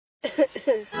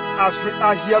as we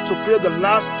are here to pay the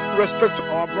last respect to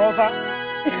our brother,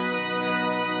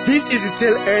 this is the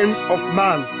tail end of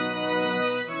man.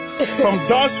 From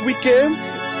dust we came,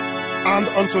 and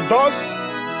unto dust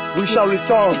we shall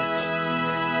return.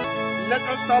 Let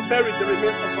us now bury the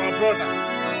remains of our brother.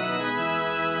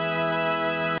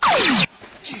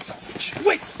 Jesus!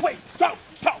 Wait! Stop!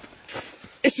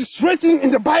 It is written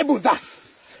in the Bible that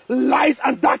light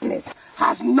and darkness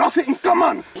has nothing in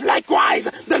common. Likewise,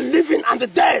 the living and the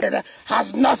dead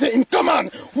has nothing in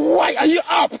common. Why are you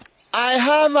up? I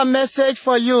have a message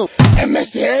for you. A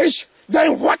message?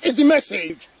 Then what is the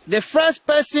message? The first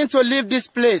person to leave this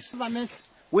place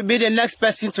will be the next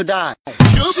person to die.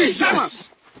 Jesus!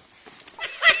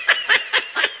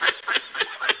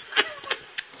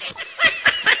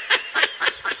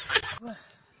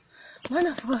 Man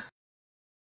of God,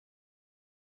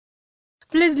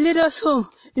 please lead us home.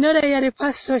 You know that you are the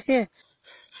pastor here.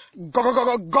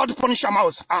 God punish your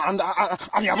mouth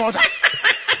and your mother.